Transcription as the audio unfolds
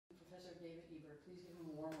Please give him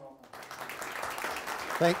a warm welcome.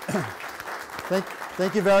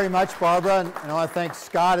 Thank you very much, Barbara. And I want to thank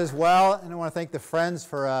Scott as well. And I want to thank the Friends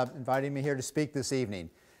for inviting me here to speak this evening.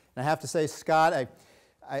 And I have to say, Scott,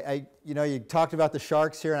 you know, you talked about the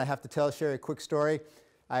sharks here, and I have to share a quick story.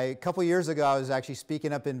 A couple years ago, I was actually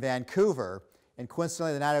speaking up in Vancouver. And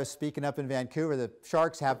coincidentally, the night I was speaking up in Vancouver, the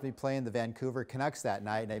Sharks happened to be playing the Vancouver Canucks that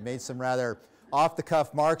night. And they made some rather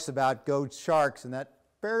off-the-cuff marks about Go Sharks. And that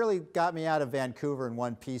barely got me out of Vancouver in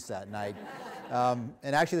one piece that night.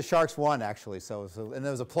 And actually, the Sharks won, actually. And it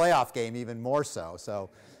was a playoff game, even more so. So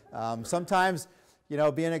sometimes, you know,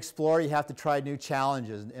 being an explorer, you have to try new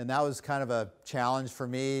challenges. And that was kind of a challenge for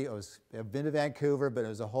me. I've been to Vancouver, but it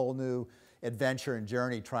was a whole new adventure and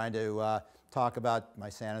journey trying to talk about my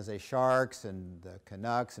San Jose Sharks and the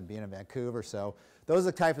Canucks and being in Vancouver. So those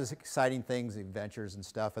are the type of exciting things, adventures and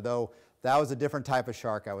stuff, although that was a different type of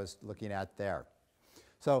shark I was looking at there.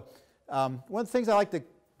 So one of the things I like to,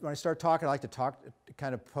 when I start talking, I like to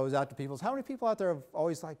kind of pose out to people is how many people out there have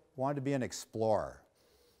always wanted to be an explorer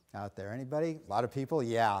out there? Anybody? A lot of people?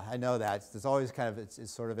 Yeah, I know that. It's always kind of,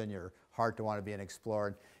 it's sort of in your heart to want to be an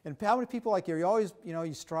explorer. And how many people you always, you know,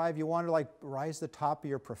 you strive, you want to rise to the top of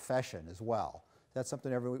your profession as well? That's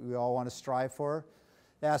something we all want to strive for?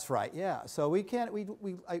 That's right, yeah. So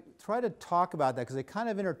I try to talk about that because they kind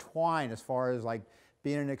of intertwine as far as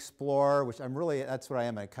being an explorer, which that's what I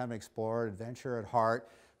am. I'm kind of an explorer, adventurer at heart.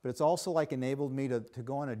 But it's also enabled me to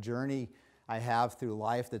go on a journey I have through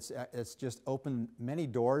life that's just opened many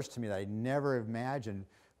doors to me that I never imagined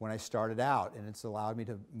when I started out, and it's allowed me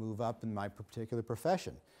to move up in my particular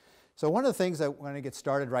profession. So one of the things I want to get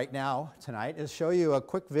started right now tonight is show you a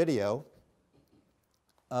quick video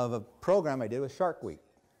of a program I did with Shark Week.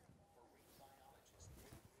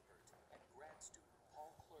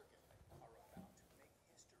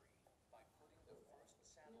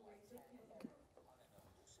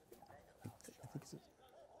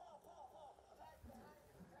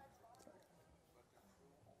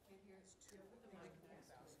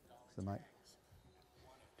 The mic.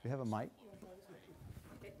 Do we have a mic?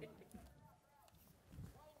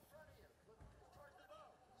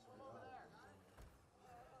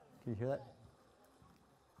 Can you hear that?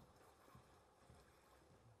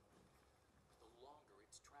 The longer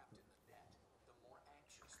it's trapped in the net, the more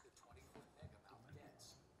anxious the 20-foot megamouth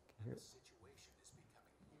gets. And the situation is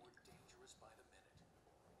becoming more dangerous by the minute.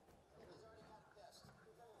 He's already got pissed.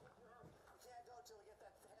 We can't go till we get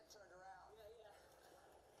that head turned around.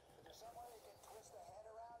 Is there some way you can twist the head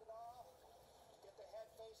around at all? Get the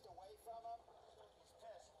head faced away from him? He's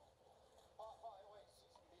pissed. Oh, wait.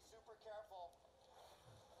 Be super careful.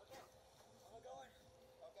 Okay. Am I going?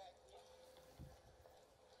 Okay.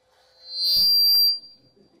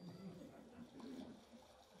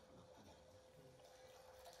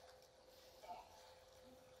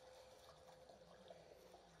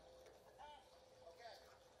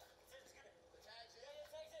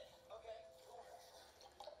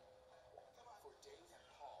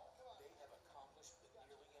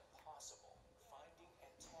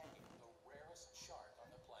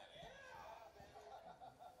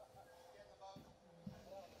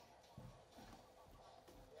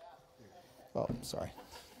 Oh, sorry.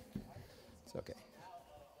 It's okay.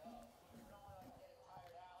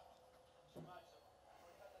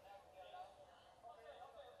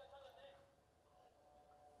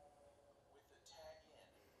 With the tag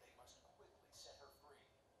in, they must quickly set her free.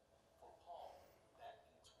 For Paul, that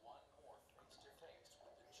means one more face-to-face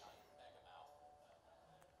with the giant megamouth.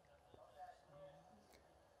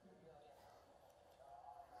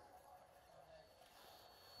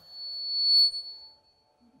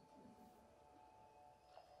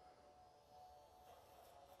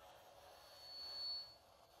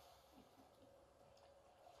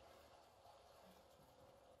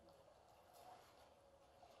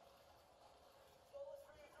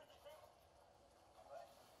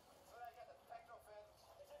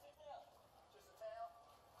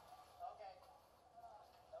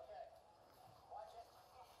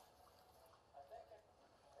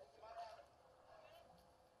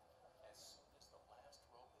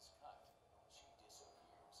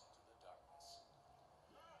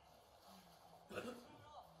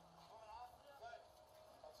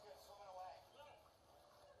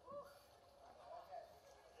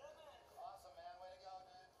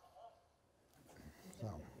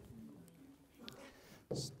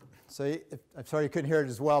 So I'm sorry you couldn't hear it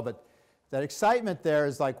as well, but that excitement there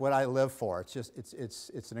is what I live for. It's just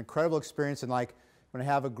it's an incredible experience, and when I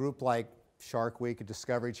have a group like Shark Week, a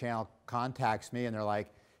Discovery Channel contacts me and they're like,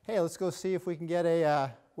 hey, let's go see if we can get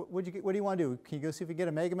what do you want to do? Can you go see if we can get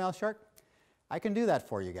a megamouth shark? I can do that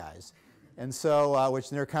for you guys. And so, which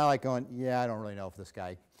they're kind of like going, yeah, I don't really know if this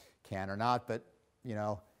guy can or not, but, you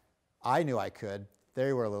know, I knew I could.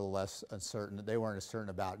 They were a little less uncertain. They weren't as certain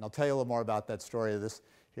about it. And I'll tell you a little more about that story of this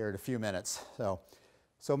here in a few minutes.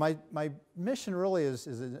 So my mission really is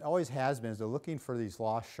it always has been, is they're looking for these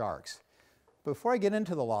lost sharks. Before I get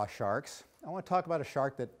into the lost sharks, I want to talk about a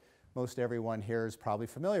shark that most everyone here is probably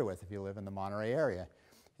familiar with if you live in the Monterey area.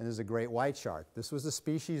 And this is a great white shark. This was a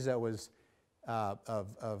species that was of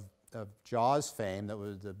Jaws fame. That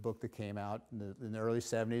was the book that came out in the early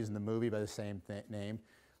 70s and the movie by the same name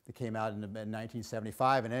that came out in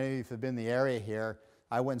 1975. And any of you who have been in the area here,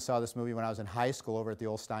 I went and saw this movie when I was in high school over at the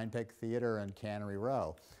old Steinbeck Theater in Cannery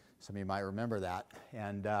Row. Some of you might remember that.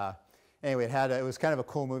 And anyway, it was kind of a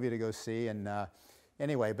cool movie to go see. And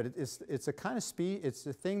anyway, but it's a kind of it's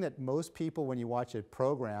a thing that most people, when you watch a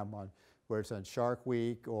program on where it's on Shark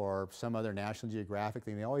Week or some other National Geographic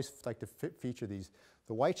thing, they always like to feature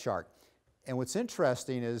the white shark. And what's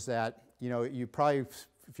interesting is that, you know, you probably,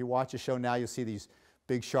 if you watch a show now, you'll see these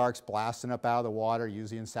big sharks blasting up out of the water,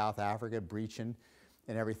 usually in South Africa, breaching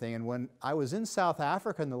and everything. And when I was in South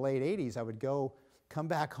Africa in the late 80s, I would come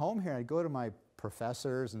back home here and I'd go to my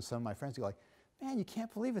professors and some of my friends and go like, man, you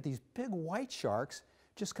can't believe it, these big white sharks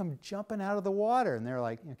just come jumping out of the water. And they're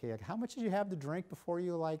like, okay, like, how much did you have to drink before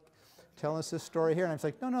you like telling us this story here? And I was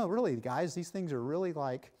like, no, really, guys, these things are really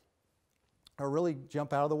really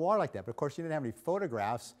jump out of the water like that. But of course, you didn't have any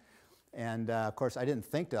photographs. And of course, I didn't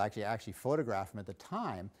think to actually photograph them at the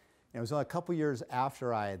time. And it was only a couple years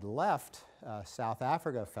after I had left South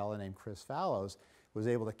Africa, a fellow named Chris Fallows was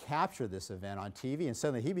able to capture this event on TV. And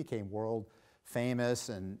suddenly he became world famous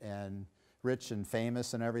and rich and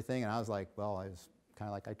famous and everything. And I was like, well, I was kind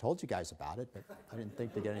of like, I told you guys about it, but I didn't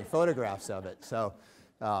think to get any photographs of it. So,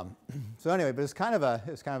 so anyway, but it's kind of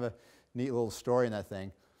a neat little story in that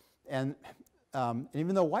thing. And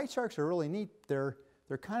even though white sharks are really neat, they're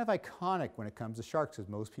kind of iconic when it comes to sharks because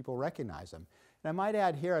most people recognize them. And I might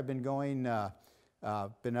add here, I've been going, I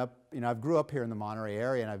grew up here in the Monterey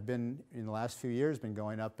area, and I've been, in the last few years, been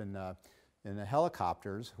going up in the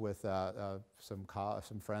helicopters with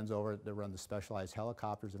some friends over that run the specialized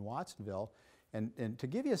helicopters in Watsonville. And to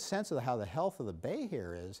give you a sense of how the health of the bay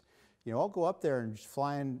here is, you know, I'll go up there and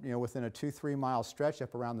flying, you know, within a 2-3 mile stretch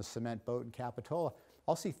up around the cement boat in Capitola,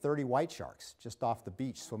 I'll see 30 white sharks just off the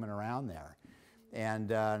beach swimming around there.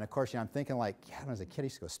 And of course, you know, I'm thinking like, yeah, when I was a kid, I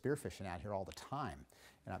used to go spearfishing out here all the time.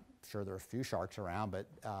 And I'm sure there are a few sharks around, but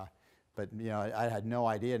you know, I had no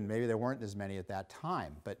idea, and maybe there weren't as many at that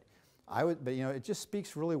time. But you know, it just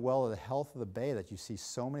speaks really well of the health of the bay that you see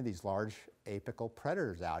so many of these large apical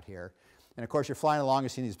predators out here. And of course, you're flying along, you're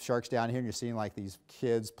seeing these sharks down here, and you're seeing like these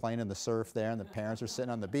kids playing in the surf there, and the parents are sitting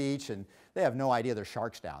on the beach, and they have no idea there's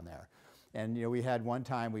sharks down there. And you know, we had one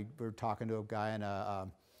time we were talking to a guy in a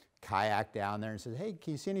kayak down there and said, hey,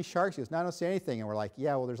 can you see any sharks? He goes, no, I don't see anything. And we're like,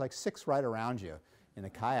 yeah, well, there's like 6 right around you in the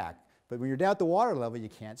kayak. But when you're down at the water level, you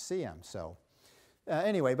can't see them. So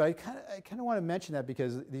anyway, but I kind of want to mention that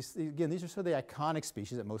because these are sort of the iconic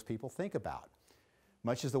species that most people think about.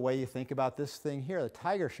 Much as the way you think about this thing here, the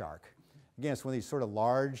tiger shark. Again, it's one of these sort of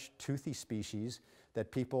large, toothy species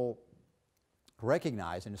that people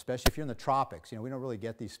recognize, and especially if you're in the tropics. You know, we don't really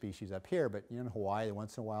get these species up here, but you know, in Hawaii,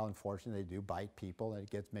 once in a while, unfortunately, they do bite people,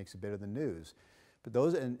 and it makes a bit of the news. But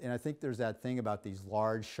those, and I think there's that thing about these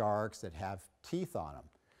large sharks that have teeth on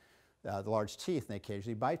them, the large teeth, and they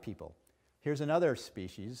occasionally bite people. Here's another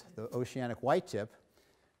species, the oceanic whitetip.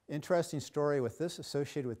 Interesting story with this,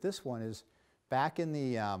 associated with this one, is back in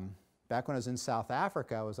the back when I was in South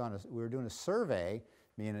Africa, we were doing a survey.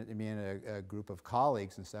 Me and a group of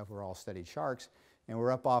colleagues and stuff, we all studied sharks, and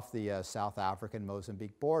we're up off the South African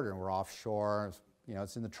Mozambique border, and we're offshore. You know,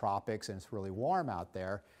 it's in the tropics, and it's really warm out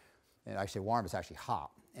there. And I say warm, it's actually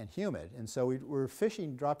hot and humid. And so we're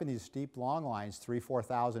fishing, dropping these deep long lines,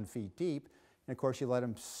 3,000–4,000 feet deep. And of course, you let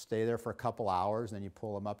them stay there for a couple hours, and then you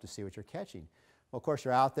pull them up to see what you're catching. Well, of course,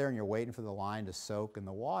 you're out there, and you're waiting for the line to soak in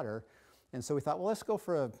the water. And so we thought, well, let's go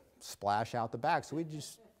for a splash out the back. So we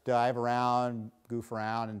just dive around, goof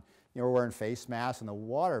around, and you know, we're wearing face masks, and the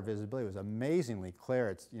water visibility was amazingly clear.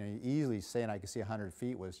 It's, you know, you easily saying I could see 100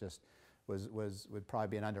 feet would probably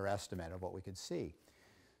be an underestimate of what we could see.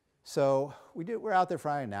 So we're out there for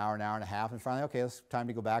an hour and a half, and finally, okay, it's time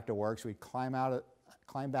to go back to work. So we climb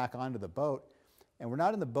back onto the boat, and we're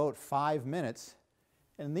not in the boat 5 minutes,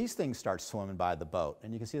 and these things start swimming by the boat.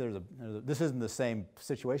 And you can see this isn't the same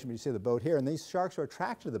situation, but you see the boat here, and these sharks are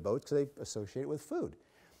attracted to the boat because they associate it with food.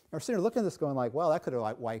 And we're sitting there looking at this going like, well, that could have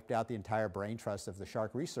like wiped out the entire brain trust of the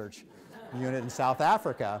Shark Research Unit in South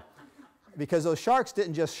Africa. because those sharks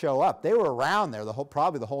didn't just show up. They were around there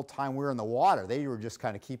probably the whole time we were in the water. They were just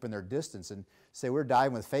kind of keeping their distance. And say we're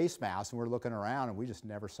diving with face masks and we're looking around and we just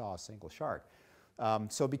never saw a single shark.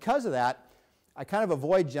 So because of that, I kind of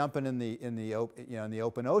avoid jumping in the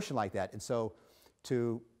open ocean like that. And so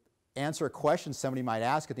to answer a question somebody might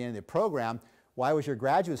ask at the end of the program, why was your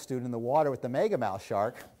graduate student in the water with the megamouth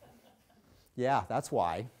shark? Yeah, that's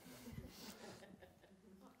why.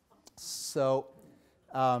 So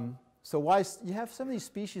why you have some of these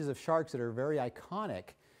species of sharks that are very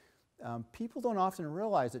iconic. People don't often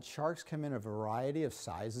realize that sharks come in a variety of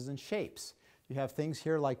sizes and shapes. You have things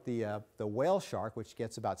here like the whale shark, which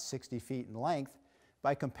gets about 60 feet in length.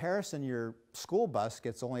 By comparison, your school bus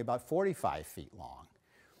gets only about 45 feet long.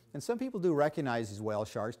 And some people do recognize these whale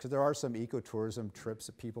sharks because there are some ecotourism trips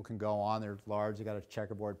that people can go on. They're large, they've got a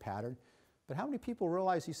checkerboard pattern. But how many people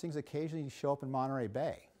realize these things occasionally show up in Monterey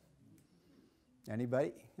Bay?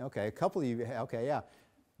 Anybody? Okay, a couple of you, okay, yeah.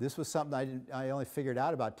 This was something I only figured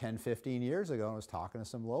out about 10, 15 years ago, and I was talking to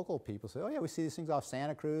some local people. Say, oh yeah, we see these things off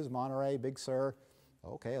Santa Cruz, Monterey, Big Sur.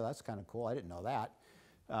 Okay, well, that's kind of cool. I didn't know that.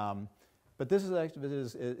 But this is actually,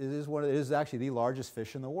 it is actually the largest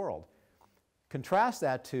fish in the world. Contrast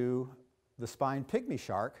that to the spine pygmy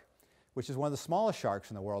shark, which is one of the smallest sharks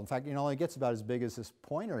in the world. In fact, it only gets about as big as this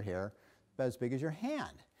pointer here, about as big as your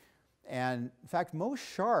hand. And in fact, most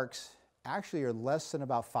sharks actually are less than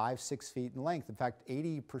about 5, 6 feet in length. In fact,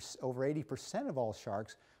 over 80% of all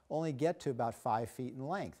sharks only get to about 5 feet in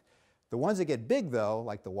length. The ones that get big, though,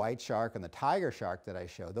 like the white shark and the tiger shark that I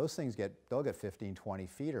showed, those things they'll get 15, 20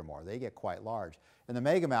 feet or more. They get quite large. And the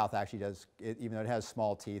megamouth actually does, even though it has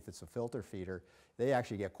small teeth, it's a filter feeder, they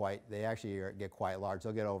actually get quite large.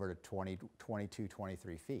 They'll get over to 20, 22,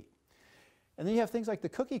 23 feet. And then you have things like the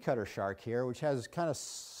cookie cutter shark here, which has kind of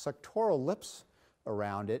suctoral lips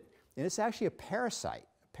around it. And it's actually a parasite,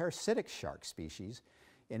 a parasitic shark species.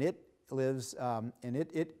 And it lives, and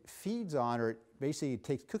it feeds on, or it basically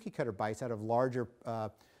takes cookie cutter bites out of larger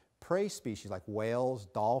prey species like whales,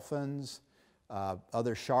 dolphins,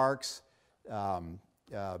 other sharks,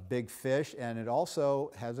 big fish, and it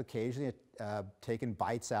also has occasionally taken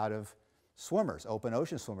bites out of swimmers, open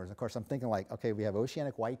ocean swimmers. Of course, I'm thinking like, okay, we have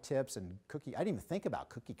oceanic white tips and I didn't even think about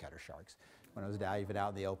cookie cutter sharks when I was diving out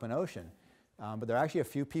in the open ocean. But there are actually a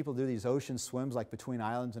few people do these ocean swims like between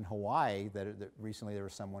islands in Hawaii that recently there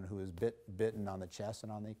was someone who was bitten on the chest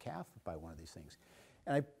and on the calf by one of these things.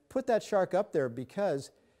 And I put that shark up there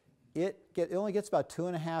because it only gets about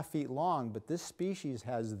 2.5 feet long, but this species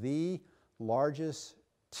has the largest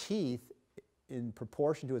teeth in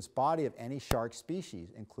proportion to its body of any shark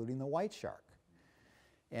species, including the white shark.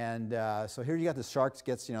 And so here you got the shark that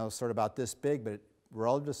gets, sort of about this big, but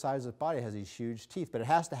relative to the size of its body, it has these huge teeth. But it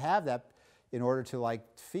has to have that in order to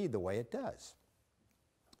feed the way it does.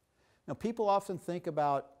 Now, people often think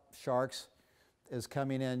about sharks as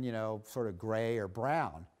coming in, sort of gray or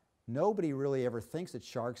brown. Nobody really ever thinks that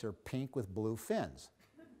sharks are pink with blue fins.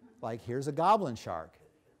 Like, here's a goblin shark.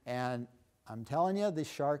 And I'm telling you,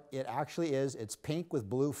 this shark, it actually is, it's pink with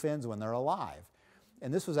blue fins when they're alive.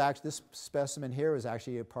 And this specimen here was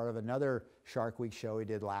actually a part of another Shark Week show we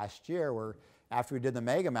did last year, where after we did the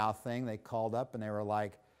megamouth thing, they called up and they were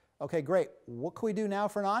like, okay, great, what can we do now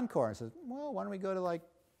for an encore? And I said, well, why don't we go to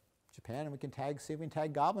Japan and we can see if we can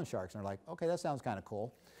tag goblin sharks. And they're like, okay, that sounds kind of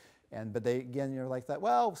cool. But you're like that,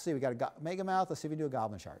 well, we'll see, we got a megamouth, let's see if we can do a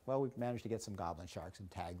goblin shark. Well, we've managed to get some goblin sharks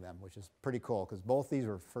and tag them, which is pretty cool because both these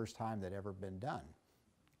were first time that ever been done.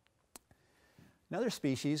 Another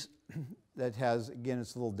species that has, again,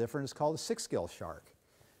 it's a little different, is called a six-gill shark.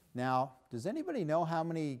 Now, does anybody know how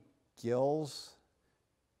many gills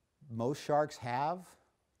most sharks have?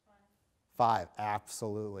 5,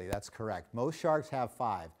 absolutely, that's correct. Most sharks have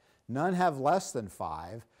 5. None have less than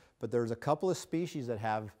 5, but there's a couple of species that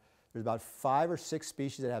have, there's about 5 or 6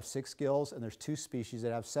 species that have 6 gills, and there's 2 species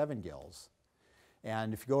that have 7 gills.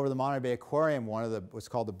 And if you go over to the Monterey Bay Aquarium, what's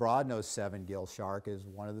called the broad-nosed 7-gill shark is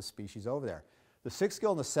one of the species over there. The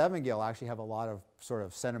 6-gill and the 7-gill actually have a lot of sort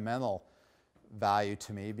of sentimental value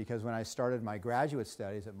to me, because when I started my graduate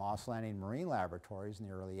studies at Moss Landing Marine Laboratories in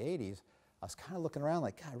the early 80s, I was kind of looking around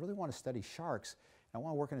like, God, I really want to study sharks. I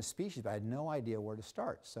want to work in a species, but I had no idea where to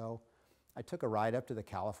start. So I took a ride up to the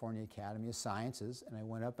California Academy of Sciences, and I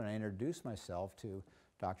went up and I introduced myself to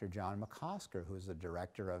Dr. John McCosker, who was the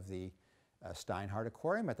director of the Steinhardt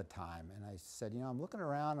Aquarium at the time. And I said, I'm looking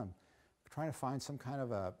around, I'm trying to find some kind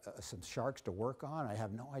of some sharks to work on. I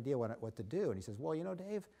have no idea what to do. And he says, well,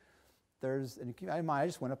 Dave, I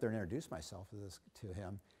just went up there and introduced myself to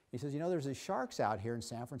him. He says, there's these sharks out here in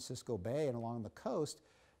San Francisco Bay and along the coast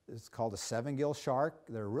It's called a 7-gill shark.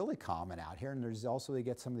 They're really common out here, and there's also, they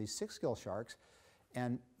get some of these 6-gill sharks,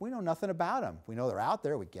 and we know nothing about them. We know they're out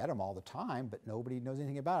there, we get them all the time, but nobody knows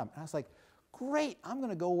anything about them. And I was like, great, I'm going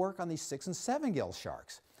to go work on these 6 and 7-gill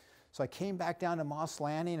sharks. So I came back down to Moss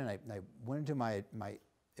Landing, and I went into my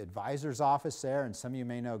advisor's office there, and some of you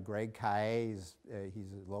may know Greg Kaye.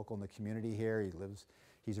 He's a local in the community here.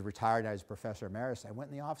 He's a retired, now he's a professor emeritus. I went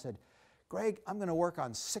in the office and said, Greg, I'm going to work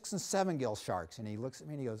on 6 and 7-gill sharks. And he looks at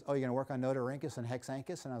me and he goes, oh, you're going to work on Notorhynchus and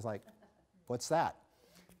Hexanchus? And I was like, what's that?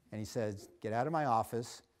 And he says, get out of my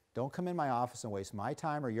office. Don't come in my office and waste my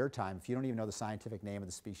time or your time if you don't even know the scientific name of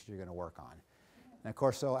the species you're going to work on. And of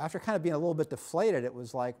course, so after kind of being a little bit deflated, it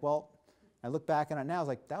was like, well, I look back on it now, I was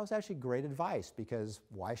like, that was actually great advice, because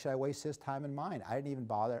why should I waste his time and mine? I didn't even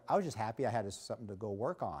bother. I was just happy I had something to go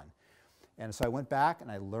work on. And so I went back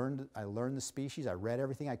and I learned the species. I read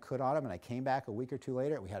everything I could on them, and I came back a week or two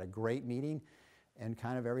later. We had a great meeting, and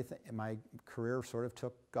kind of everything, my career sort of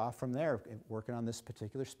took off from there, working on this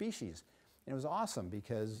particular species. And it was awesome,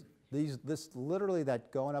 because literally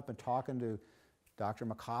that going up and talking to Dr.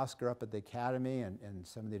 McCosker up at the academy and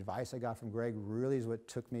some of the advice I got from Greg really is what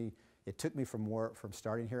took me, it took me from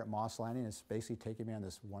starting here at Moss Landing. It's basically taken me on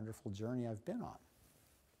this wonderful journey I've been on.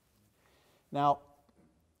 Now,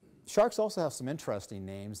 sharks also have some interesting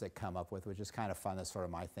names that come up with, which is kind of fun. That's sort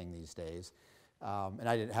of my thing these days. And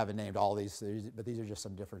I haven't named all these, but these are just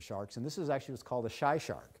some different sharks. And this is actually what's called a shy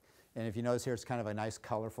shark. And if you notice here, it's kind of a nice,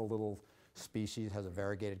 colorful little species, has a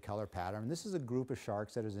variegated color pattern. And this is a group of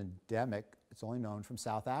sharks that is endemic. It's only known from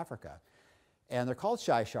South Africa. And they're called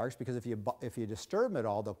shy sharks because if you disturb them at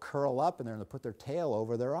all, they'll curl up and they'll put their tail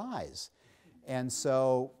over their eyes. And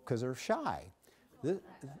so, because they're shy.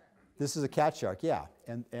 This is a cat shark, yeah.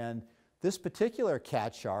 And this particular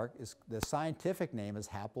cat shark, the scientific name is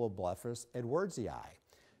Haploblephus edwardsii.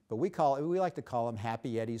 But we like to call them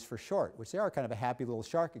happy yetis for short, which they are kind of a happy little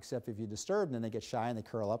shark, except if you disturb them, then they get shy and they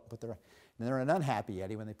curl up and they're an unhappy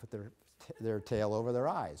yeti when they put their tail over their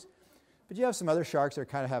eyes. But you have some other sharks that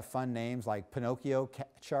kind of have fun names, like Pinocchio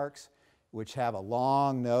sharks, which have a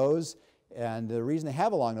long nose. And the reason they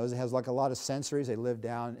have a long nose, it has like a lot of sensories. They live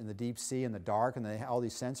down in the deep sea in the dark, and they have all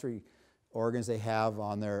these sensory organs they have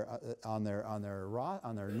on their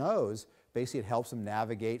nose. Basically, it helps them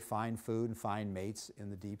navigate, find food, and find mates in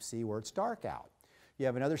the deep sea where it's dark out. You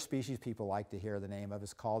have another species people like to hear the name of.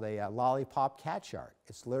 It's called a lollipop cat shark.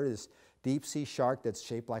 It's literally this deep sea shark that's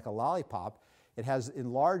shaped like a lollipop. It has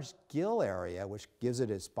enlarged gill area, which gives it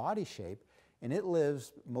its body shape, and it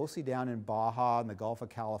lives mostly down in Baja and the Gulf of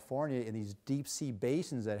California in these deep sea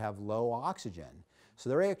basins that have low oxygen. So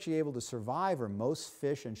they're actually able to survive where most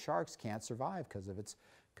fish and sharks can't survive because of the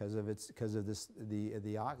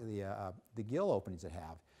gill openings it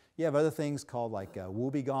have. You have other things called like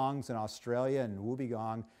woobigongs in Australia, and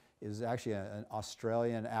woobigong is actually an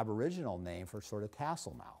Australian Aboriginal name for sort of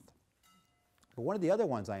tassel mouth. But one of the other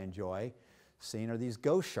ones I enjoy seeing are these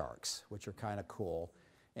ghost sharks, which are kind of cool.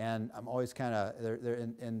 And I'm always kind of,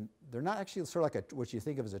 they're not actually sort of like what you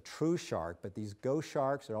think of as a true shark, but these ghost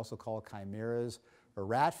sharks are also called chimeras or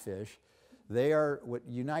ratfish. They are what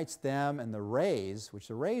unites them and the rays, which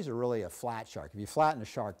the rays are really a flat shark. If you flatten a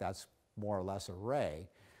shark, that's more or less a ray.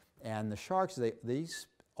 And the sharks, these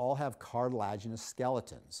all have cartilaginous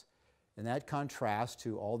skeletons. And that contrasts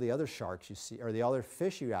to all the other sharks you see, or the other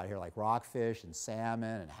fish you out here, like rockfish and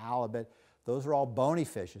salmon and halibut. Those are all bony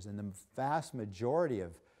fishes, and the vast majority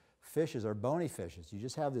of fishes are bony fishes. You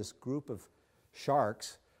just have this group of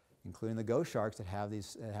sharks, including the ghost sharks, that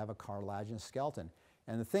have a cartilaginous skeleton.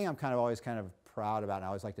 And the thing I'm always kind of proud about, and I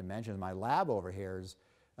always like to mention, is my lab over here is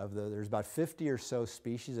there's about 50 or so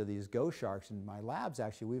species of these ghost sharks. In my labs,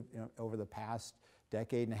 actually, over the past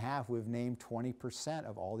decade and a half, we've named 20%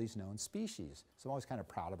 of all these known species. So I'm always kind of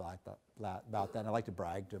proud about that. And I like to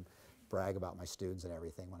brag about my students and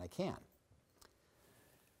everything when I can.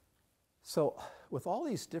 So with all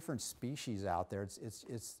these different species out there,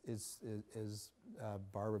 as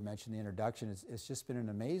Barbara mentioned in the introduction, it's just been an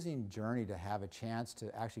amazing journey to have a chance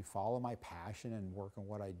to actually follow my passion and work on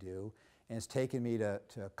what I do. And it's taken me to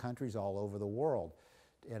countries all over the world.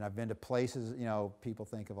 And I've been to places, people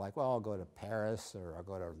think of like, well, I'll go to Paris, or I'll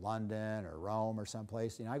go to London or Rome or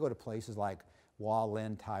someplace. I go to places like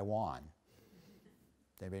Hualien, Taiwan.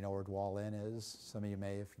 Does anybody know where Hualien is? Some of you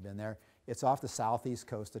may if you've been there. It's off the southeast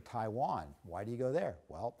coast of Taiwan. Why do you go there?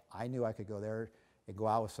 Well, I knew I could go there and go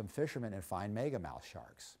out with some fishermen and find megamouth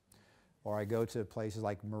sharks. Or I go to places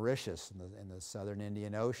like Mauritius in the southern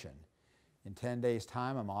Indian Ocean. In 10 days'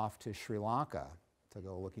 time, I'm off to Sri Lanka to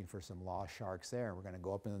go looking for some lost sharks there. We're going to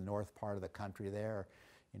go up in the north part of the country there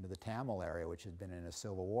into the Tamil area, which had been in a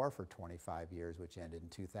civil war for 25 years, which ended in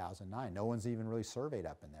 2009. No one's even really surveyed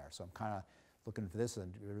up in there. So I'm kind of looking for this,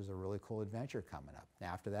 and there's a really cool adventure coming up. And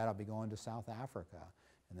after that, I'll be going to South Africa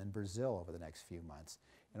and then Brazil over the next few months.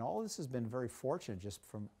 And all this has been very fortunate just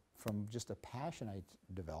from just a passion I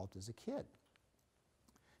developed as a kid.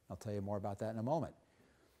 I'll tell you more about that in a moment.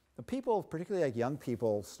 The people, particularly like young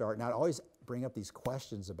people, start now always bring up these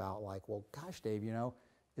questions about like, well, gosh, Dave, you know,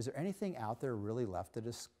 is there anything out there really left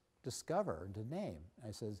to discover and to name? And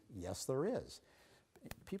I says, yes, there is.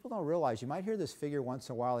 People don't realize, you might hear this figure once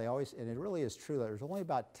in a while, and it really is true, that there's only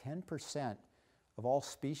about 10% of all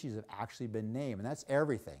species have actually been named, and that's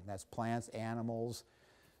everything. That's plants, animals,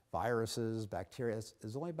 viruses, bacteria.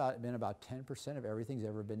 There's only been about 10% of everything's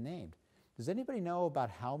ever been named. Does anybody know about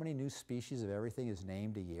how many new species of everything is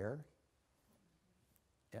named a year?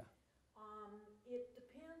 Yeah. It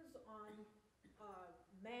depends on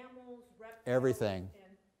mammals, reptiles, Everything.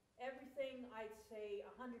 and everything. I'd say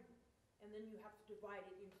 100, and then you have to divide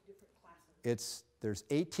it into different classes. There's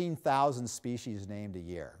 18,000 species named a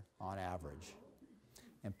year on average.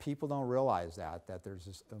 And people don't realize that there's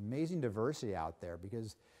this amazing diversity out there,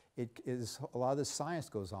 because a lot of this science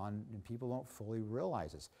goes on and people don't fully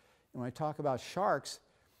realize this. And when I talk about sharks,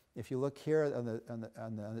 if you look here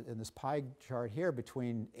in this pie chart here,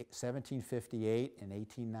 between 1758 and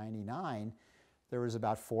 1899, there was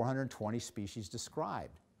about 420 species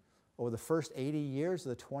described. Over the first 80 years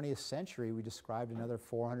of the 20th century, we described another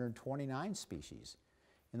 429 species.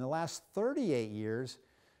 In the last 38 years,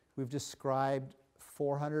 we've described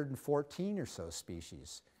 414 or so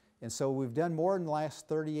species. And so we've done more in the last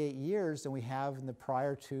 38 years than we have in the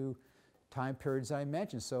prior two time periods that I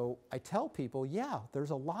mentioned. So I tell people, yeah,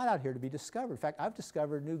 there's a lot out here to be discovered. In fact, I've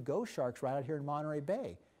discovered new ghost sharks right out here in Monterey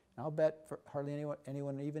Bay. And I'll bet hardly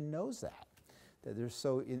anyone even knows that.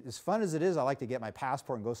 As fun as it is, I like to get my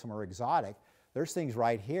passport and go somewhere exotic. There's things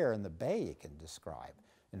right here in the bay you can describe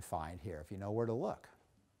and find here if you know where to look.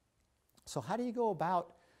 So how do you go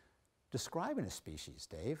about describing a species,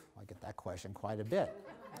 Dave? I get that question quite a bit.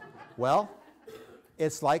 Well,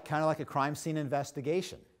 it's kind of like a crime scene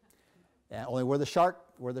investigation. Only we're the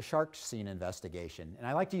shark scene investigation. And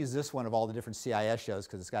I like to use this one of all the different CIS shows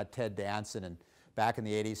because it's got Ted Danson, and back in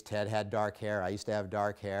the 80s, Ted had dark hair. I used to have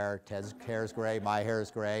dark hair. Ted's hair is gray. My hair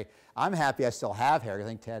is gray. I'm happy I still have hair. I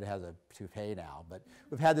think Ted has a toupee now. But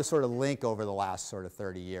we've had this sort of link over the last sort of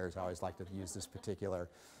 30 years. I always like to use this particular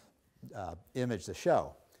image to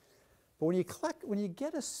show. But when you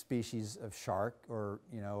get a species of shark or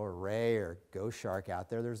ray or ghost shark out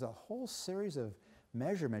there, there's a whole series of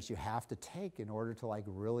measurements you have to take in order to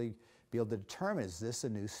really be able to determine, is this a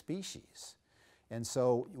new species? And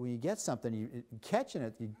so when you get something, catching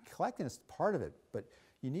it, collecting it's part of it, but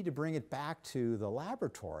you need to bring it back to the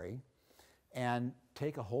laboratory and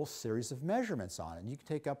take a whole series of measurements on it. And you can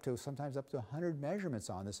take sometimes up to 100 measurements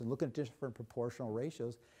on this and look at different proportional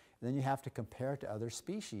ratios, and then you have to compare it to other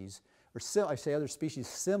species, or I say other species,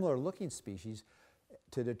 similar looking species,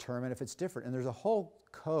 to determine if it's different. And there's a whole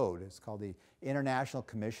code, it's called the International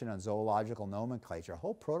Commission on Zoological Nomenclature, a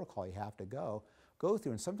whole protocol you have to go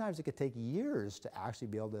through, and sometimes it could take years to actually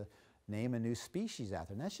be able to name a new species out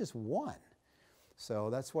there, and that's just one.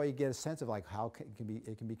 So that's why you get a sense of how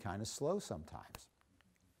it can be kind of slow sometimes.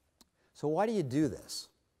 So why do you do this?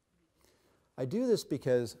 I do this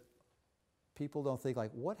because people don't think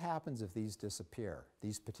what happens if these disappear,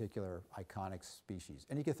 these particular iconic species?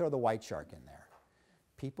 And you could throw the white shark in there.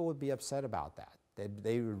 People would be upset about that.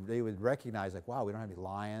 They would recognize wow, we don't have any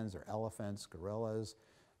lions or elephants, gorillas,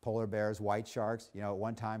 polar bears, white sharks. At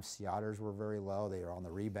one time sea otters were very low. They are on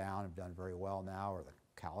the rebound, have done very well now, or the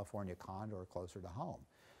California condor closer to home.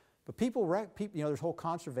 But there's whole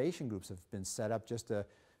conservation groups have been set up just to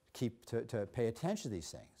pay attention to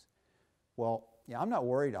these things. Well, I'm not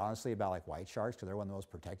worried honestly about white sharks because they're one of the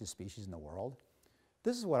most protected species in the world.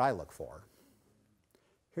 This is what I look for.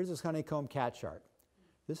 Here's this honeycomb cat shark.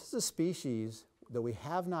 This is a species that we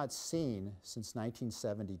have not seen since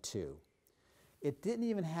 1972. It didn't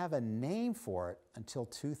even have a name for it until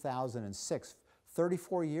 2006,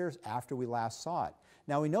 34 years after we last saw it.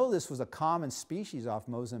 Now we know this was a common species off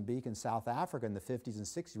Mozambique and South Africa in the 50s and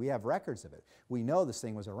 60s. We have records of it. We know this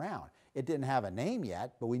thing was around. It didn't have a name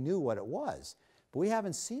yet, but we knew what it was. But we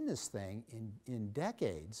haven't seen this thing in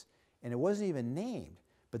decades, and it wasn't even named.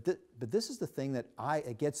 But this is the thing that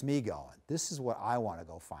it gets me going. This is what I want to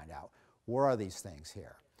go find out. Where are these things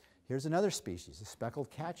here? Here's another species, the speckled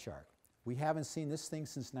cat shark. We haven't seen this thing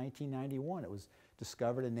since 1991. It was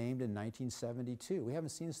discovered and named in 1972. We haven't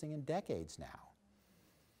seen this thing in decades now.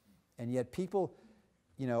 And yet people,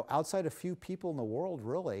 you know, outside a few people in the world,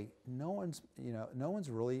 really, no one's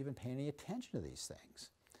really even paying any attention to these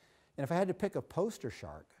things. And if I had to pick a poster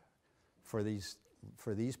shark for these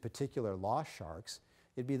particular lost sharks,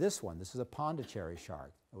 it'd be this one. This is a Pondicherry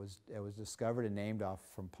shark. It was discovered and named off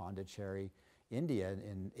from Pondicherry, India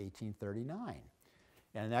in 1839.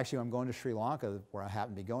 And actually, when I'm going to Sri Lanka, where I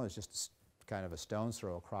happen to be going, it's just kind of a stone's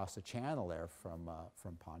throw across the channel there from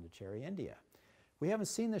Pondicherry, India. We haven't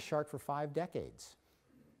seen this shark for 5 decades.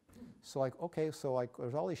 So like, okay, so like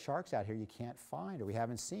there's all these sharks out here you can't find or we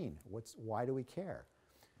haven't seen. Why do we care?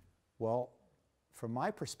 Well, from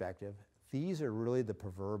my perspective, these are really the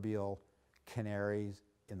proverbial canaries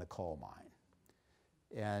in the coal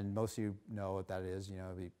mine. And most of you know what that is. You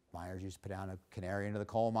know, the miners used to put down a canary into the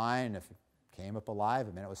coal mine, and if it came up alive,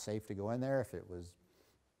 it meant it was safe to go in there. If it was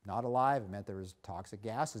not alive, it meant there was toxic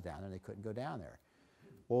gases down there and they couldn't go down there.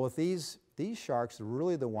 Well, with these sharks are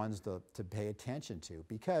really the ones to pay attention to,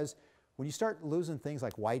 because when you start losing things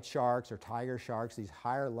like white sharks or tiger sharks, these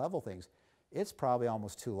higher level things, it's probably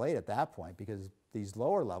almost too late at that point, because these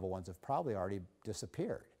lower level ones have probably already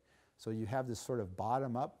disappeared. So you have this sort of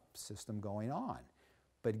bottom-up system going on.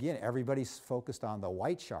 But again, everybody's focused on the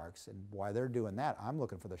white sharks, and why they're doing that, I'm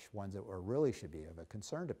looking for the ones that really should be of a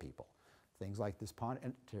concern to people. Things like this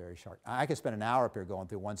Pondicherry shark. I could spend an hour up here going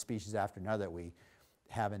through one species after another that we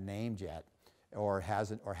haven't named yet, or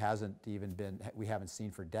hasn't even been, we haven't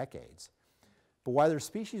seen for decades. But why there's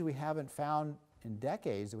species we haven't found in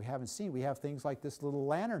decades that we haven't seen, we have things like this little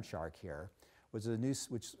lantern shark here, which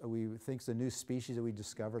we think is a new species that we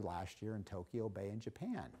discovered last year in Tokyo Bay in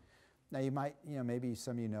Japan. Now you might, maybe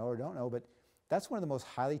some of you know or don't know, but that's one of the most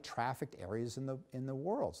highly trafficked areas in the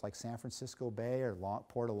world. It's like San Francisco Bay or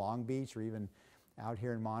Port of Long Beach or even out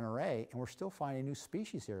here in Monterey, and we're still finding new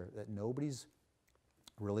species here that nobody's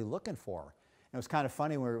really looking for. And it was kind of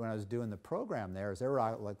funny when I was doing the program there, is they were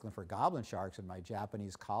out looking for goblin sharks, and my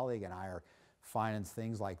Japanese colleague and I are finding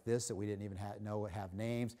things like this that we didn't even know have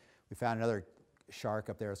names. We found another shark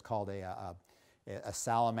up there. It's called a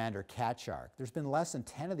salamander cat shark. There's been less than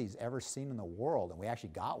 10 of these ever seen in the world, and we actually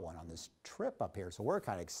got one on this trip up here, so we're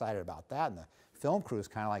kind of excited about that. And the film crew is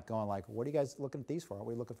kind of like going like, what are you guys looking at these for? Aren't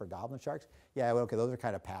we looking for goblin sharks? Yeah, well, okay, those are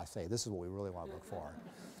kind of passe. This is what we really want to look for.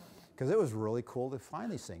 Because it was really cool to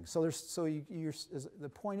find these things. So the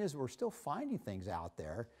point is, we're still finding things out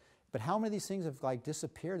there, but how many of these things have like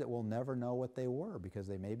disappeared that we'll never know what they were because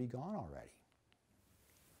they may be gone already?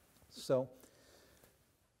 So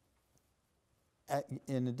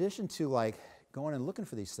in addition to like going and looking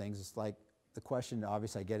for these things, it's like the question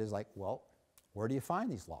obviously I get is like, well, where do you find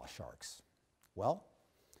these lost sharks? Well,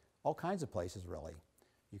 all kinds of places really.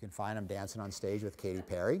 You can find them dancing on stage with Katy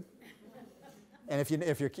Perry. And if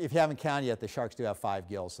you haven't counted yet, the sharks do have 5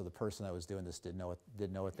 gills, so the person that was doing this didn't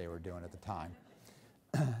know what they were doing at the time.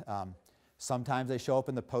 Sometimes they show up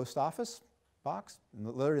in the post office box,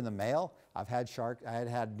 literally in the mail. I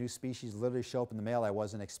had new species literally show up in the mail I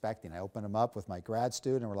wasn't expecting. I opened them up with my grad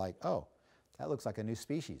student, and we're like, oh, that looks like a new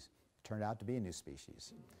species. It turned out to be a new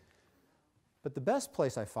species. But the best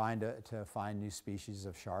place I find to find new species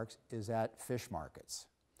of sharks is at fish markets.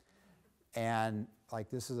 And like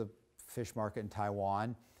this is a fish market in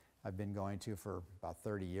Taiwan I've been going to for about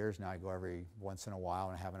 30 years now. I go every once in a while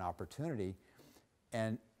and I have an opportunity.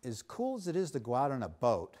 And as cool as it is to go out on a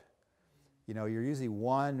boat, you're usually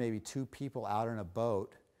 1, maybe 2 people out on a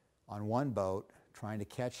boat, on one boat, trying to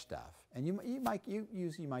catch stuff. And you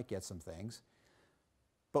usually might get some things.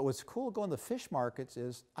 But what's cool going to fish markets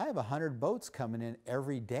is I have 100 boats coming in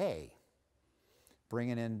every day,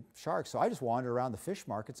 bringing in sharks. So I just wander around the fish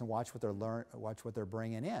markets and watch what they're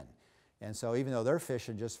bringing in. And so even though they're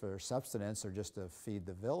fishing just for subsistence or just to feed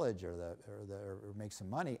the village or make some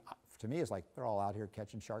money, to me it's like they're all out here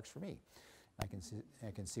catching sharks for me. I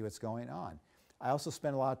can see what's going on. I also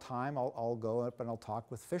spend a lot of time, I'll go up and I'll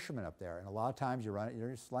talk with fishermen up there. And a lot of times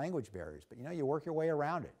there's language barriers, but you work your way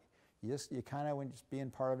around it. You kind of, when just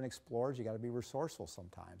being part of an explorer, you got to be resourceful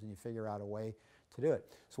sometimes, and you figure out a way to do it.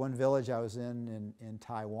 So one village I was in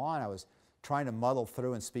Taiwan, I was trying to muddle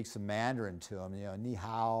through and speak some Mandarin to them, ni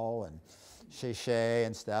hao and she she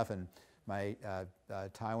and stuff. And my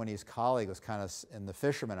Taiwanese colleague was kind of, and the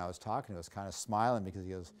fisherman I was talking to was kind of smiling because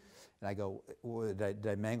he goes, and I go, did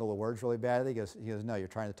I mangle the words really badly? He goes, no, you're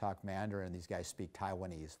trying to talk Mandarin, and these guys speak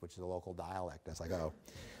Taiwanese, which is a local dialect. I was like, oh,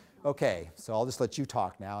 okay, so I'll just let you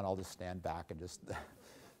talk now, and I'll just stand back and just.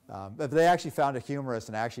 But they actually found it humorous,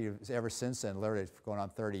 and actually ever since then, literally going on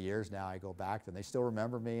 30 years now, I go back to them. They still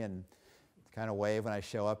remember me and kind of wave when I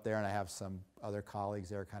show up there, and I have some other colleagues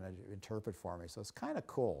there kind of interpret for me. So it's kind of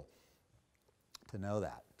cool to know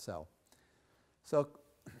that. So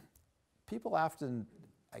people often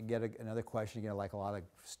I get another question, like a lot of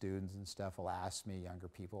students and stuff will ask me, younger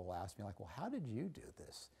people will ask me, like, well, how did you do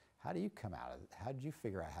this? How do you come out of it? How did you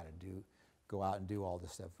figure out how to go out and do all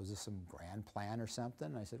this stuff? Was this some grand plan or something?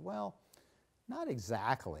 And I said, well, not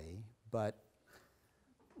exactly, but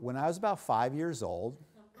when I was about 5 years old,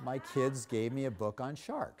 my kids gave me a book on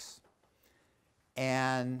sharks.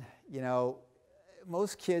 And,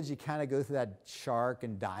 most kids, you kind of go through that shark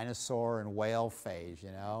and dinosaur and whale phase,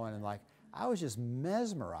 and like, I was just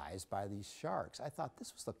mesmerized by these sharks. I thought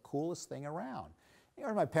this was the coolest thing around.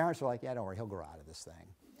 My parents were like, yeah, don't worry, he'll grow out of this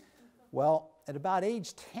thing. Well, at about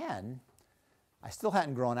age 10, I still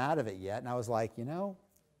hadn't grown out of it yet, and I was like,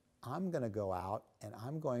 I'm going to go out and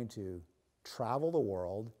I'm going to travel the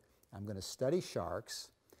world, I'm going to study sharks,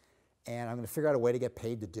 and I'm going to figure out a way to get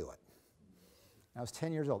paid to do it. I was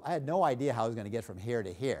 10 years old. I had no idea how I was going to get from here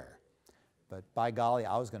to here, but by golly,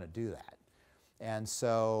 I was going to do that. And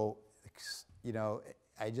so,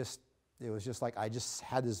 it was just like I just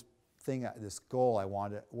had this thing, this goal I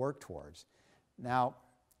wanted to work towards. Now,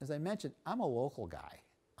 as I mentioned, I'm a local guy.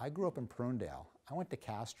 I grew up in Prunedale. I went to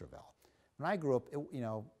Castroville. When I grew up,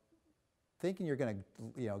 thinking you're going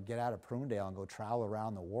to, get out of Prunedale and go travel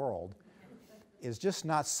around the world is just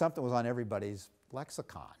not something that was on everybody's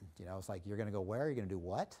lexicon. It's like, you're going to go where? You're going to do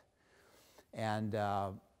what? And,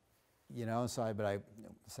 so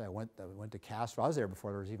I went to Castro. I was there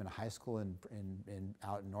before there was even a high school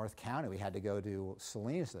out in North County. We had to go to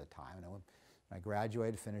Salinas at the time. And when I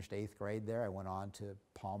graduated, finished 8th grade there, I went on to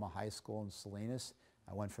Palma High School in Salinas.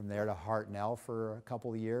 I went from there to Hartnell for a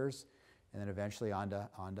couple of years, and then eventually on to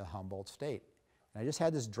Humboldt State. And I just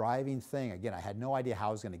had this driving thing. Again, I had no idea how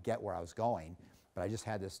I was going to get where I was going, but I just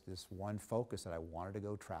had this one focus that I wanted to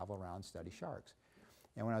go travel around and study sharks.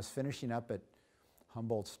 And when I was finishing up at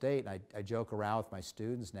Humboldt State, and I joke around with my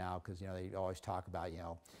students now because, they always talk about,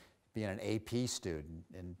 being an AP student.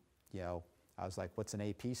 And, I was like, what's an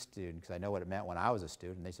AP student? Because I know what it meant when I was a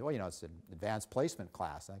student. And they said, well, it's an advanced placement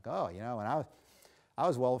class. I'm like, oh, and I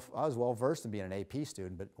was well versed in being an AP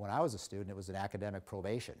student, but when I was a student, it was an academic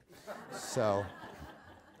probation. So,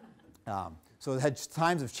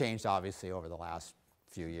 times have changed obviously over the last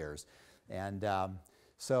few years, and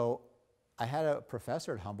so I had a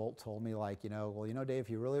professor at Humboldt told me like, well, Dave,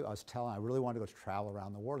 I really wanted to go travel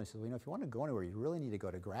around the world. And he said, well, if you want to go anywhere, you really need to go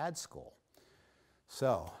to grad school.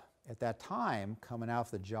 So at that time, coming out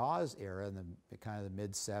of the Jaws era in the kind of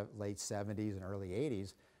the late 70s and early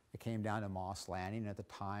 80s. I came down to Moss Landing, and at the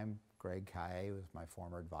time, Greg Kaye was my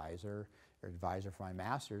former advisor for my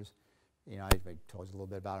master's. I told you a little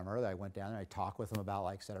bit about him earlier. I went down there, I talked with him about,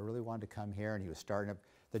 like I said, I really wanted to come here, and he was starting up.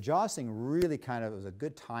 The Jaws thing really it was a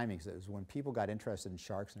good timing, because it was when people got interested in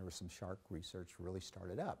sharks, and there was some shark research really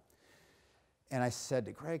started up. And I said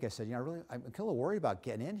to Greg, I'm a little worried about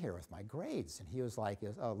getting in here with my grades. And he was like,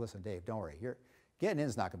 oh, listen, Dave, don't worry. Getting in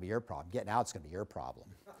is not going to be your problem. Getting out is going to be your problem,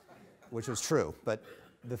 which was true. But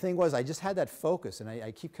the thing was, I just had that focus, and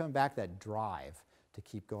I keep coming back to that drive to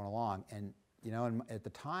keep going along. And, at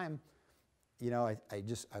the time,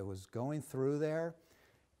 I was going through there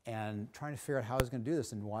and trying to figure out how I was going to do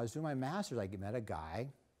this. And while I was doing my master's, I met a guy,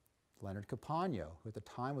 Leonard Capano, who at the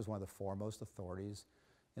time was one of the foremost authorities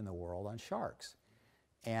in the world on sharks.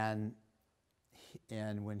 And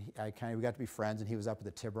when we got to be friends, and he was up at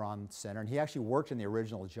the Tiburon Center, and he actually worked in the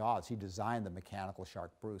original Jaws. He designed the mechanical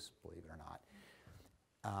shark Bruce, believe it or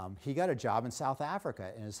not. He got a job in South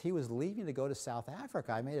Africa, and as he was leaving to go to South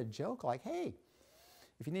Africa, I made a joke like, hey,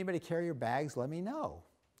 if you need anybody to carry your bags, let me know.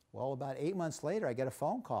 Well, about 8 months later, I get a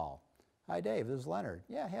phone call. Hi, Dave, this is Leonard.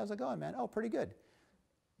 Yeah, hey, how's it going, man? Oh, pretty good.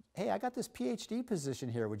 Hey, I got this PhD position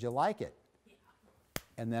here. Would you like it? Yeah.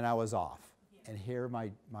 And then I was off. Yeah. And here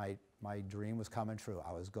my dream was coming true.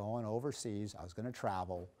 I was going overseas. I was going to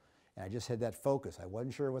travel, and I just had that focus. I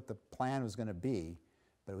wasn't sure what the plan was going to be,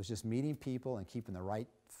 but it was just meeting people and keeping the right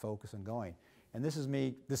focus and going. And this is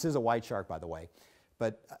me. This is a white shark, by the way.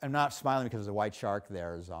 But I'm not smiling because there's a white shark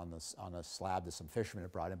there is on a slab that some fishermen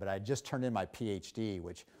had brought in. But I just turned in my PhD,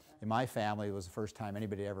 which in my family was the first time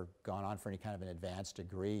anybody had ever gone on for any kind of an advanced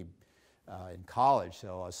degree in college.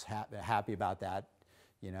 So I was happy about that,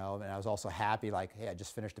 and I was also happy, like, hey, I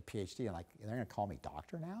just finished a PhD. And like, they're going to call me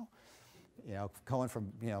doctor now? Going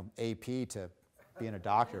from, AP to being a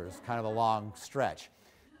doctor is kind of a long stretch.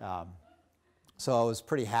 So I was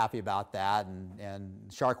pretty happy about that,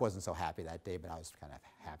 and Shark wasn't so happy that day, but I was kind of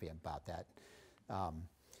happy about that.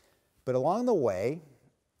 But along the way,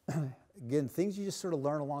 again, things you just sort of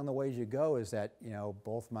learn along the way as you go is that,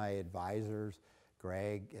 both my advisors,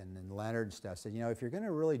 Greg and then Leonard and stuff, said, if you're going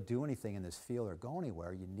to really do anything in this field or go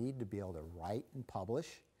anywhere, you need to be able to write and publish,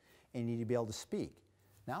 and you need to be able to speak.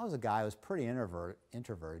 Now I was a guy who was pretty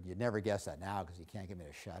introverted. You'd never guess that now because you can't get me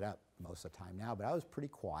to shut up most of the time now, but I was a pretty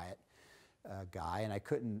quiet guy, and I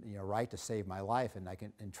couldn't write to save my life. And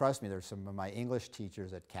and trust me, there's some of my English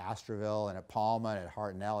teachers at Castroville and at Palma and at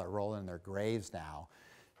Hartnell are rolling in their graves now.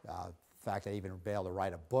 In fact, I even been able to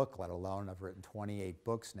write a book, let alone I've written 28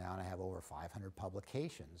 books now, and I have over 500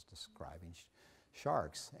 publications describing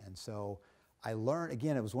sharks. And so I learned,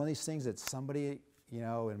 again, it was one of these things that somebody,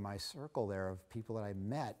 in my circle there of people that I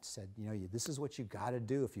met said, this is what you got to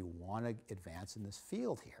do if you want to advance in this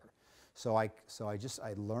field here. So I just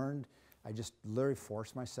literally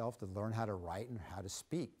forced myself to learn how to write and how to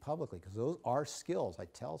speak publicly, because those are skills. I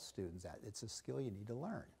tell students that it's a skill you need to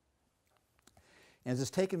learn. And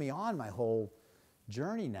it's taken me on my whole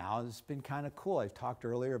journey now. It's been kind of cool. I talked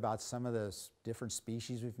earlier about some of the different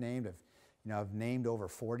species we've named. I've named over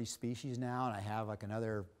 40 species now, and I have like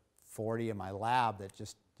another 40 in my lab that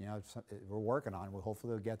just, we're working on. We'll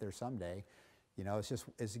hopefully we'll get there someday.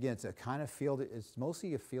 It's a kind of field, it's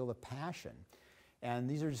mostly a field of passion. And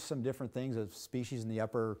these are just some different things. A species in the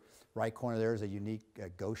upper right corner there is a unique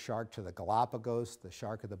ghost shark to the Galapagos. The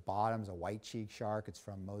shark at the bottom is a white-cheeked shark. It's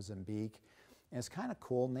from Mozambique. And it's kind of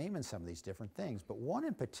cool naming some of these different things. But one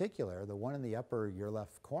in particular, the one in the upper, your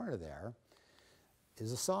left corner there,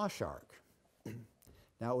 is a saw shark.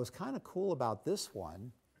 Now, what was kind of cool about this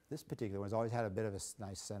one, this particular one, has always had a bit of a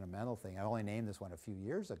nice sentimental thing. I only named this one a few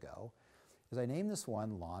years ago, is I named this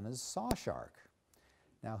one Lana's saw shark.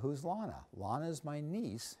 Now, who's Lana? Lana is my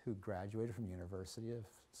niece who graduated from University of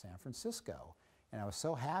San Francisco. And I was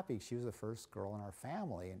so happy. She was the first girl in our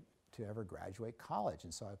family to ever graduate college.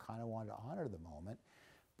 And so I kind of wanted to honor the moment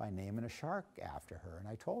by naming a shark after her. And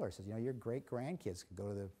I told her, I said, your great-grandkids can go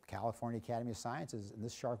to the California Academy of Sciences, and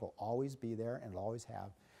this shark will always be there and it'll always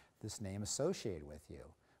have this name associated with you.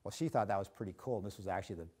 Well, she thought that was pretty cool. And this was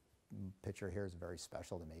actually, the picture here is very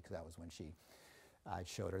special to me because that was when I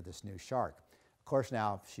showed her this new shark. Of course,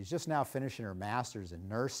 now, she's just now finishing her master's in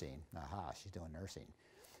nursing. Aha, she's doing nursing.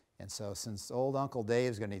 And so since old Uncle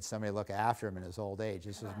Dave's going to need somebody to look after him in his old age,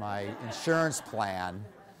 this was my insurance plan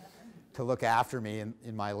to look after me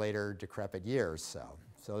in my later decrepit years.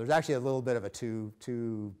 So there's actually a little bit of a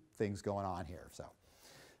two things going on here.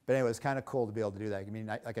 But anyway, it's kind of cool to be able to do that. I mean,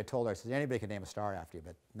 like I told her, I said, anybody can name a star after you,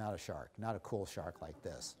 but not a shark, not a cool shark like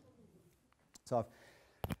this. So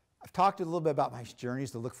I've talked a little bit about my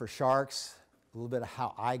journeys to look for sharks, a little bit of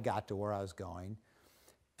how I got to where I was going.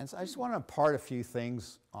 And so I just want to impart a few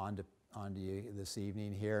things onto you this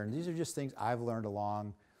evening here. And these are just things I've learned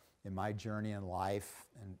along in my journey in life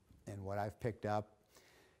and what I've picked up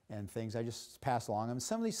and things I just pass along. And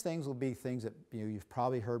some of these things will be things that you've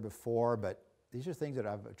probably heard before, but these are things that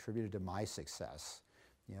I've attributed to my success.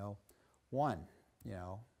 One, is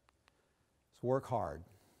work hard,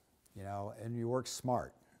 and you work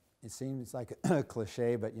smart. It seems like a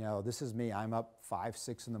cliche, but this is me. I'm up 5,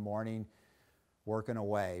 6 in the morning working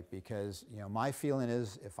away because my feeling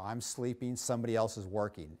is if I'm sleeping, somebody else is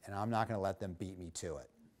working, and I'm not going to let them beat me to it.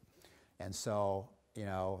 And so,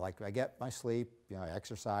 like I get my sleep, I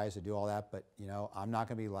exercise, I do all that, but I'm not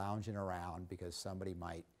going to be lounging around because somebody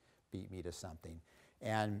might beat me to something.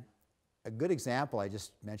 And a good example, I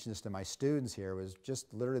just mentioned this to my students here, was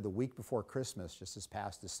just literally the week before Christmas, just this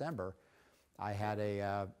past December. I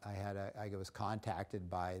was contacted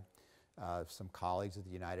by some colleagues at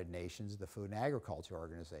the United Nations, the Food and Agriculture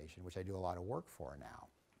Organization, which I do a lot of work for now.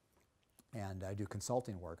 And I do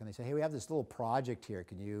consulting work. And they say, hey, we have this little project here.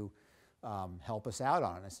 Can you help us out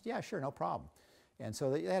on it? And I said, yeah, sure, no problem. And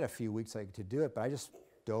so they had a few weeks to do it, but I just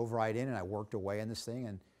dove right in and I worked away on this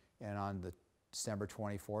thing. And on the December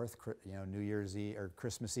 24th, New Year's Eve or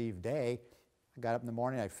Christmas Eve day, I got up in the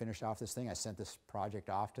morning, I finished off this thing, I sent this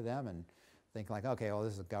project off to them and thinking like, okay, well,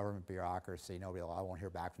 this is a government bureaucracy, I won't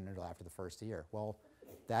hear back from them until after the first year. Well,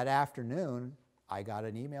 that afternoon, I got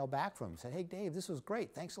an email back from him, said, hey, Dave, this was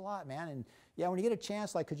great, thanks a lot, man, and yeah, when you get a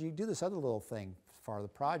chance, like, could you do this other little thing as part of the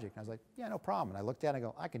project? And I was like, yeah, no problem. And I looked at it and I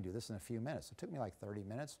go, I can do this in a few minutes. It took me like 30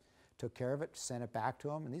 minutes, took care of it, sent it back to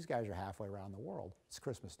them, and these guys are halfway around the world. It's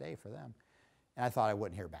Christmas Day for them. And I thought I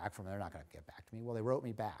wouldn't hear back from them. They're not going to get back to me. Well, they wrote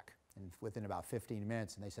me back within about 15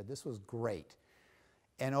 minutes, and they said, this was great.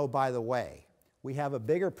 And oh, by the way, we have a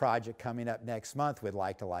bigger project coming up next month we'd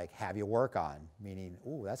like to have you work on, meaning,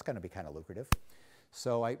 ooh, that's going to be kind of lucrative.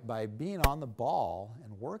 So by being on the ball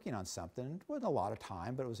and working on something, it wasn't a lot of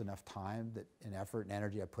time, but it was enough time and effort and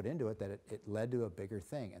energy I put into it that it led to a bigger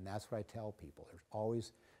thing. And that's what I tell people. There's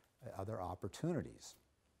always other opportunities.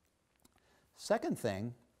 Second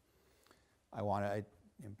thing I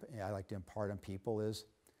like to impart on people is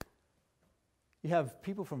you have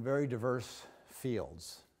people from very diverse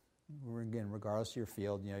fields. again, regardless of your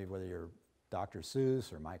field, you know, whether you're Dr.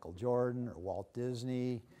 Seuss or Michael Jordan or Walt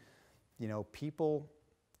Disney, you know, people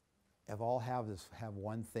have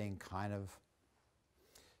one thing kind of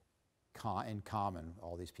in common,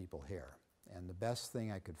 all these people here. And the best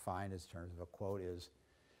thing I could find in terms of a quote is,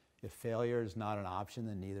 if failure is not an option,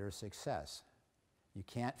 then neither is success. You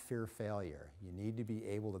can't fear failure. You need to be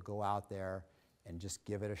able to go out there and just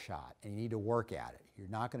give it a shot. And you need to work at it. You're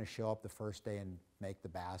not going to show up the first day and make the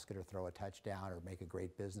basket or throw a touchdown or make a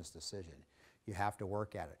great business decision. You have to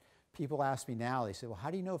work at it. People ask me now, they say, well,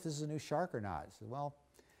 how do you know if this is a new shark or not? I said, well,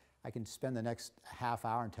 I can spend the next half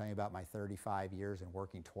hour and tell you about my 35 years and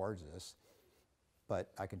working towards this.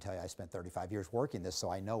 But I can tell you I spent 35 years working this,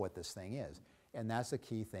 so I know what this thing is. And that's the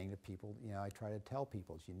key thing that people, you know, I try to tell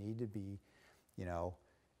people is you need to be, you know,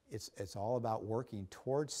 it's all about working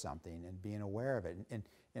towards something and being aware of it. And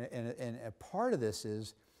a part of this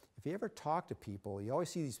is, if you ever talk to people, you always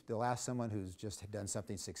see they'll ask someone who's just done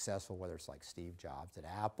something successful, whether it's like Steve Jobs at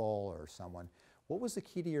Apple or someone, what was the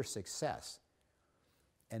key to your success?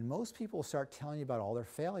 And most people will start telling you about all their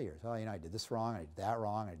failures. Oh, you know, I did this wrong, I did that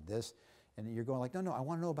wrong, I did this. And you're going like, no, I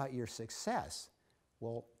want to know about your success.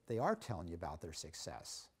 Well, they are telling you about their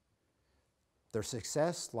success. Their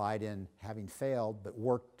success lied in having failed, but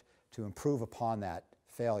worked to improve upon that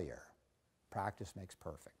failure. Practice makes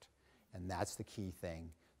perfect. And that's the key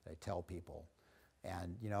thing that I tell people.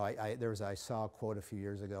 And you know, I saw a quote a few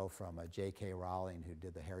years ago from J.K. Rowling, who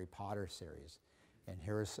did the Harry Potter series. And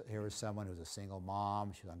here was someone who's a single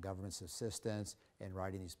mom, she was on government assistance and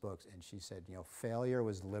writing these books. And she said, you know, failure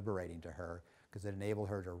was liberating to her because it enabled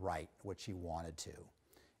her to write what she wanted to.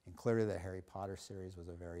 And clearly the Harry Potter series was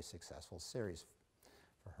a very successful series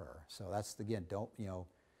for her. So that's, again, don't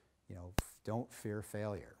fear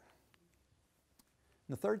failure.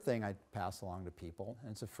 And the third thing I pass along to people,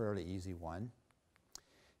 and it's a fairly easy one,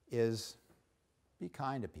 is be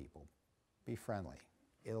kind to people, be friendly.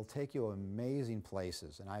 It'll take you amazing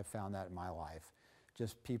places, and I've found that in my life.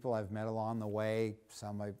 Just people I've met along the way,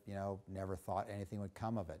 some I never thought anything would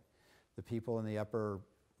come of it. The people in the upper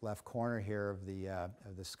left corner here of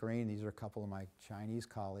the screen, these are a couple of my Chinese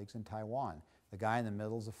colleagues in Taiwan. The guy in the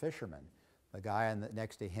middle is a fisherman. The guy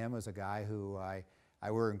next to him was a guy who I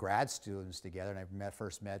were in grad students together, and I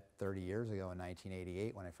first met 30 years ago in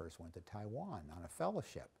 1988 when I first went to Taiwan on a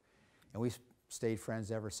fellowship. And we stayed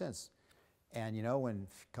friends ever since. And you know, when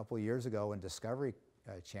a couple of years ago when Discovery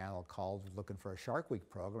Channel called looking for a Shark Week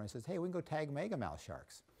program, I says, hey, we can go tag megamouth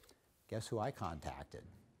sharks. Guess who I contacted?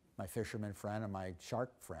 My fisherman friend and my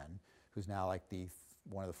shark friend, who's now like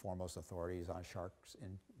one of the foremost authorities on sharks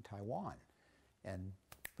in Taiwan. And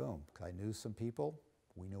boom, because I knew some people,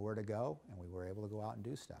 we knew where to go, and we were able to go out and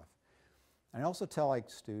do stuff. And I also tell like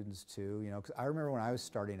students too, you know, because I remember when I was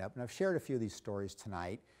starting up, and I've shared a few of these stories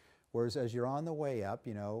tonight, whereas as you're on the way up,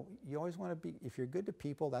 you know, you always want to be, if you're good to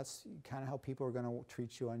people, that's kind of how people are going to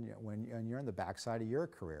treat you when you're in the backside of your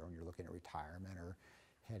career, when you're looking at retirement or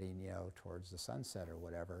heading, you know, towards the sunset or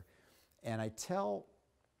whatever. And I tell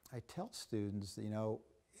students, you know,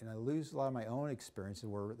 and I lose a lot of my own experiences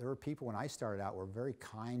where there were people when I started out were very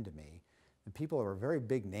kind to me. And people that were very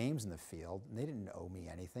big names in the field, and they didn't owe me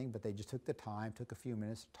anything, but they just took the time, took a few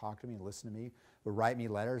minutes to talk to me and listen to me, would write me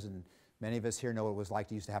letters. And many of us here know what it was like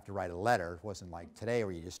to used to have to write a letter. It wasn't like today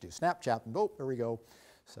where you just do Snapchat and oh, there we go.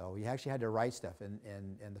 So you actually had to write stuff. And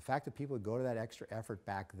the fact that people would go to that extra effort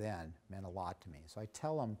back then meant a lot to me. So I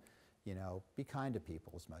tell them, you know, be kind to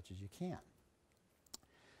people as much as you can.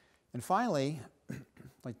 And finally, I'd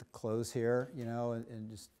like to close here, you know, and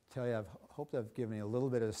just tell you, I hope I've given you a little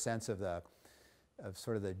bit of a sense of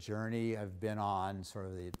sort of the journey I've been on, sort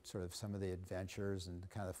of some of the adventures and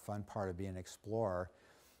kind of the fun part of being an explorer.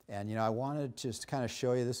 And you know, I wanted to just kind of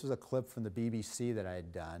show you, this was a clip from the BBC that I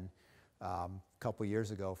had done a couple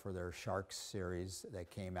years ago for their Sharks series that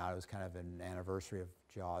came out. It was kind of an anniversary of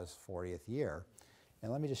Jaws' 40th year.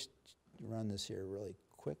 And let me just run this here really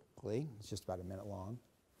quickly. It's just about a minute long.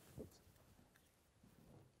 Oops.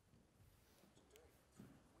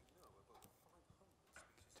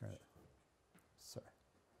 Turn it. Sorry.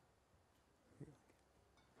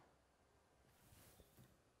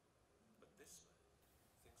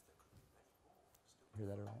 Hear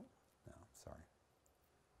that at all? No, sorry.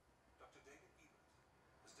 Dr. David Ebert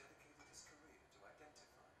has dedicated his career to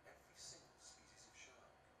identify every single species of shark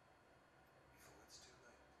before it's too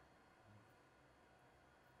late.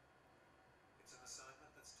 It's an assignment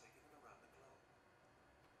that's taken him around the globe.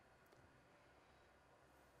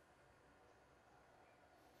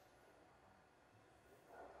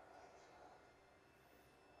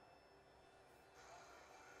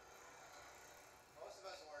 Most of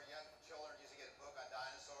us when we were young children used to get a book on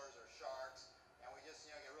dinosaurs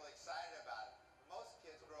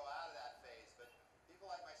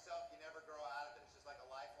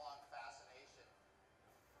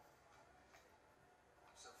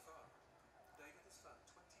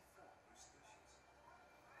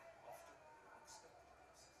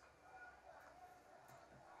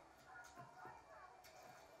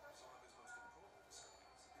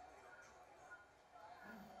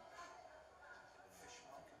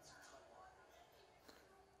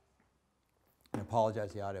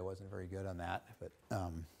apologize, the audio wasn't very good on that. But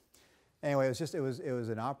anyway, it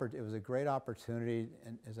was a great opportunity,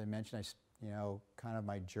 and as I mentioned, kind of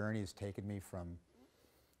my journey has taken me from,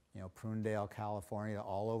 Prunedale, California,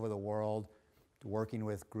 all over the world, to working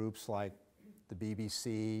with groups like the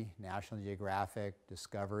BBC, National Geographic,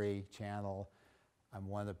 Discovery Channel. I'm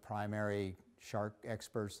one of the primary shark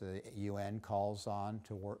experts the UN calls on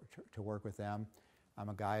to work with them. I'm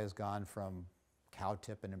a guy who's gone from cow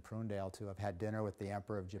tipping in Prunedale to I've had dinner with the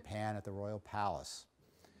Emperor of Japan at the Royal Palace.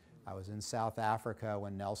 I was in South Africa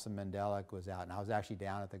when Nelson Mandela was out, and I was actually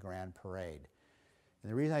down at the Grand Parade.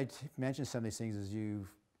 And the reason I mention some of these things is you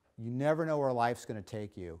never know where life's going to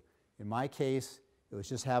take you. In my case, it was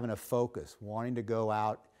just having a focus, wanting to go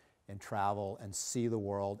out and travel and see the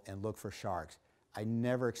world and look for sharks. I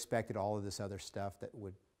never expected all of this other stuff that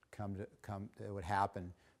would that would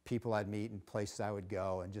happen. People I'd meet and places I would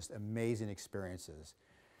go, and just amazing experiences.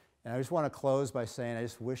 And I just want to close by saying I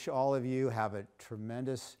just wish all of you have a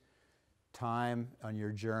tremendous time on your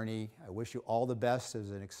journey. I wish you all the best as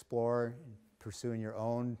an explorer, pursuing your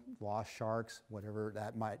own lost sharks, whatever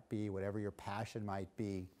that might be, whatever your passion might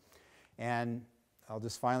be. And I'll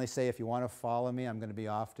just finally say, if you want to follow me, I'm going to be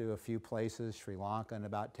off to a few places, Sri Lanka in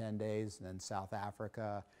about 10 days, and then South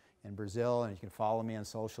Africa and Brazil, and you can follow me on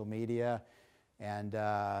social media. And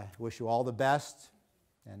wish you all the best,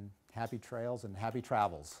 and happy trails and happy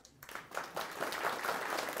travels.